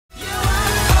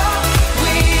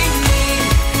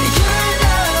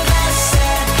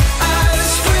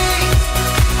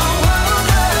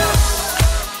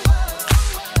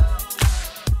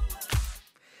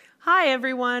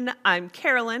everyone, I'm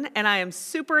Carolyn, and I am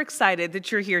super excited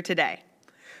that you're here today.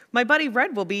 My buddy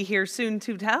Red will be here soon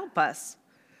to help us.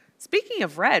 Speaking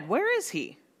of Red, where is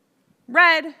he?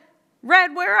 Red,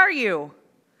 where are you?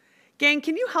 Gang,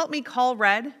 can you help me call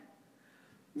Red?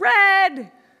 Red!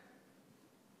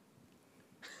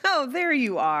 Oh, there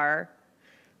you are.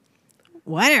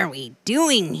 What are we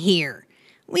doing here?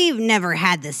 We've never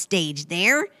had the stage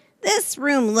there. This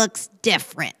room looks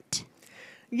different.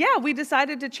 Yeah, we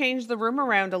decided to change the room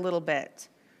around a little bit.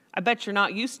 I bet you're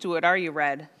not used to it, are you,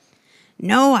 Red?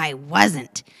 No, I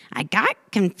wasn't. I got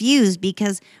confused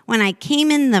because when I came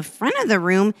in the front of the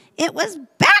room, it was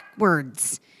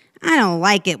backwards. I don't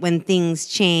like it when things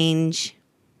change.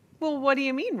 Well, what do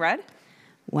you mean, Red?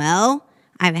 Well,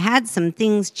 I've had some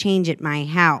things change at my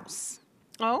house.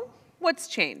 Oh, what's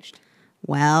changed?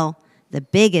 Well, the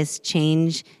biggest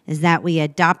change is that we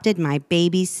adopted my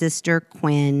baby sister,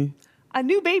 Quinn. A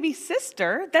new baby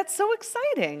sister? That's so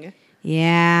exciting.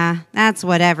 Yeah, that's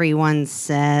what everyone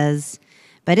says.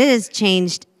 But it has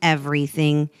changed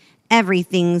everything.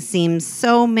 Everything seems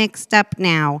so mixed up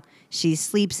now. She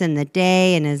sleeps in the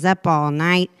day and is up all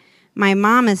night. My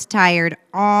mom is tired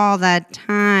all the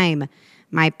time.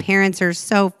 My parents are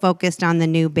so focused on the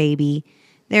new baby.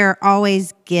 There are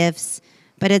always gifts,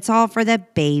 but it's all for the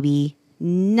baby.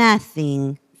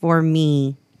 Nothing for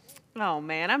me. Oh,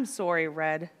 man, I'm sorry,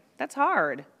 Red. That's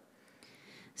hard.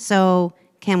 So,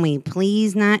 can we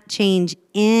please not change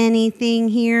anything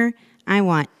here? I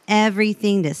want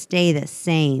everything to stay the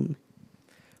same.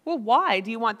 Well, why do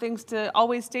you want things to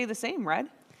always stay the same, Red?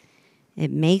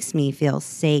 It makes me feel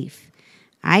safe.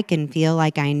 I can feel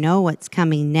like I know what's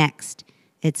coming next.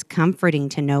 It's comforting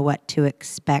to know what to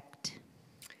expect.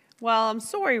 Well, I'm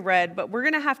sorry, Red, but we're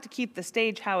going to have to keep the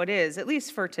stage how it is, at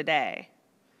least for today.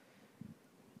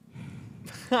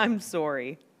 I'm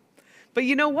sorry. But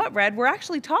you know what, Red? We're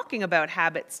actually talking about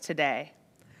habits today.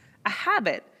 A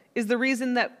habit is the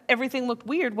reason that everything looked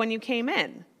weird when you came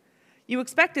in. You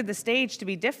expected the stage to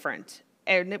be different,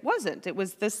 and it wasn't. It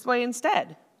was this way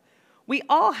instead. We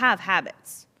all have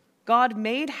habits. God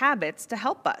made habits to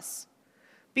help us.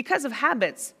 Because of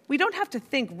habits, we don't have to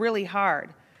think really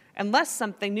hard unless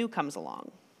something new comes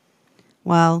along.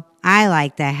 Well, I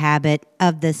like the habit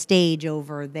of the stage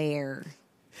over there.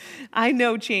 I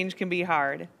know change can be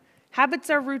hard. Habits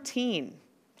are routine.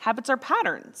 Habits are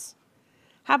patterns.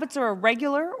 Habits are a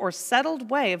regular or settled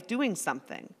way of doing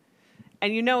something.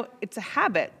 And you know, it's a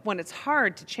habit when it's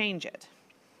hard to change it.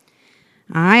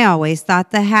 I always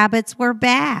thought the habits were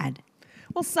bad.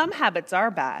 Well, some habits are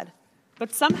bad,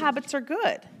 but some habits are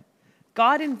good.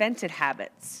 God invented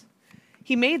habits.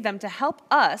 He made them to help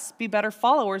us be better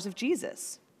followers of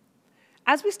Jesus.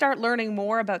 As we start learning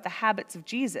more about the habits of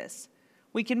Jesus,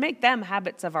 we can make them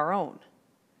habits of our own.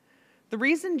 The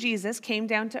reason Jesus came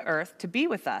down to earth to be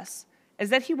with us is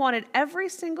that he wanted every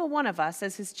single one of us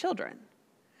as his children.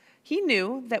 He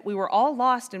knew that we were all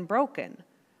lost and broken,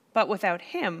 but without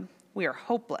him, we are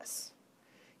hopeless.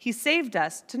 He saved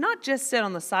us to not just sit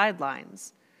on the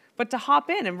sidelines, but to hop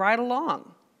in and ride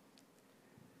along.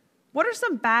 What are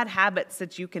some bad habits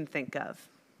that you can think of?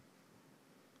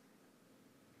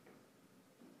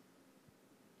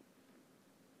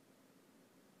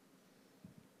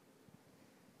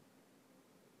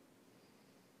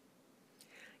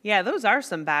 Yeah, those are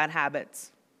some bad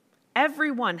habits.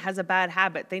 Everyone has a bad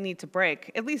habit they need to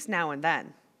break, at least now and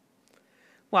then.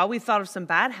 Well, we thought of some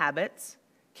bad habits.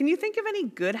 Can you think of any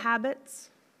good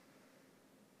habits?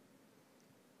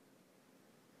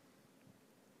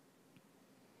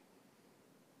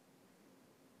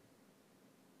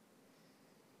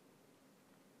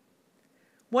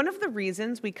 One of the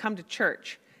reasons we come to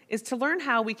church is to learn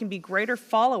how we can be greater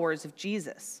followers of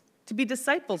Jesus, to be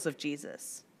disciples of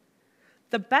Jesus.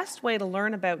 The best way to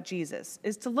learn about Jesus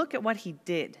is to look at what he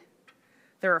did.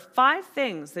 There are 5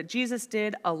 things that Jesus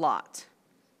did a lot.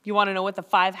 You want to know what the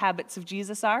 5 habits of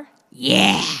Jesus are?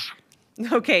 Yeah.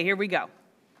 Okay, here we go.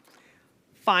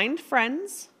 Find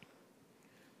friends,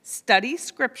 study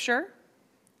scripture,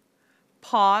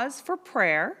 pause for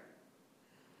prayer,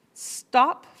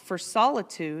 stop for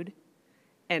solitude,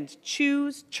 and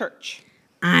choose church.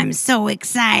 I'm so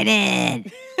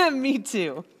excited. Me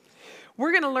too.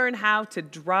 We're going to learn how to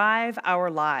drive our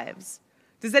lives.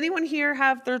 Does anyone here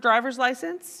have their driver's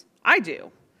license? I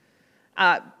do.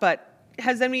 But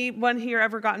has anyone here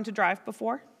ever gotten to drive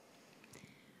before?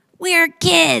 We're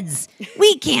kids.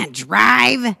 We can't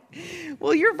drive.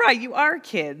 Well, you're right. You are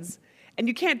kids, and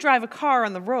you can't drive a car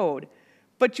on the road,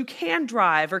 but you can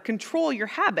drive or control your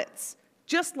habits,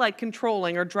 just like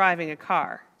controlling or driving a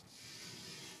car.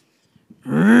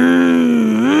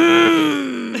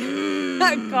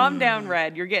 Calm down,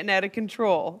 Red. You're getting out of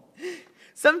control.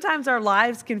 Sometimes our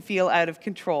lives can feel out of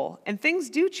control, and things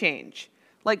do change,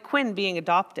 like Quinn being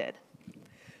adopted.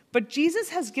 But Jesus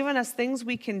has given us things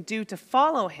we can do to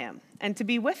follow him and to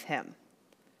be with him.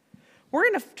 We're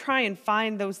going to try and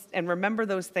find those and remember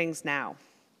those things now.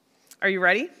 Are you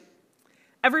ready?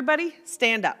 Everybody,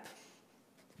 stand up.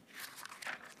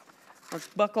 Let's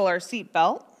buckle our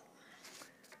seatbelt.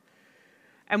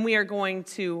 And we are going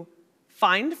to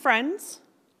find friends,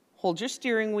 hold your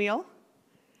steering wheel,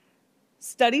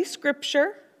 study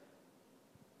scripture,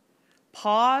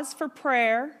 pause for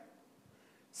prayer,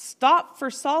 stop for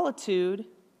solitude,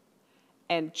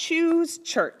 and choose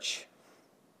church.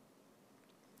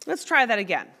 Let's try that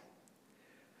again.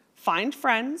 Find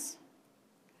friends,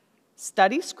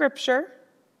 study scripture,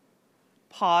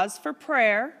 pause for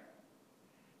prayer,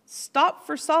 stop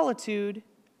for solitude,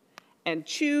 and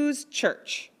choose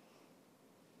church.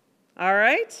 All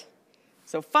right?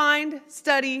 So find,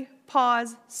 study,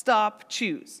 pause, stop,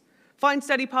 choose. Find,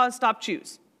 study, pause, stop,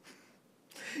 choose.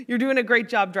 You're doing a great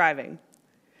job driving.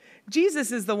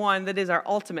 Jesus is the one that is our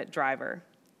ultimate driver.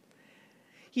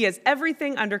 He has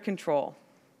everything under control.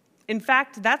 In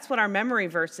fact, that's what our memory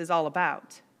verse is all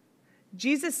about.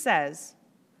 Jesus says,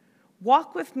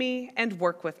 "Walk with me and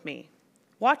work with me.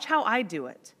 Watch how I do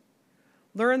it.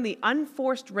 Learn the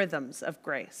unforced rhythms of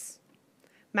grace."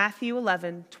 Matthew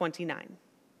 11:29.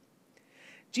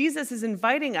 Jesus is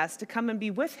inviting us to come and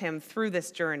be with him through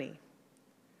this journey.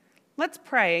 Let's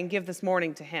pray and give this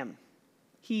morning to him.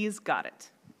 He's got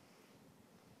it.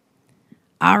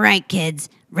 All right, kids,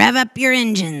 rev up your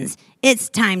engines. It's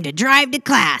time to drive to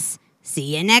class.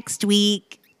 See you next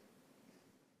week.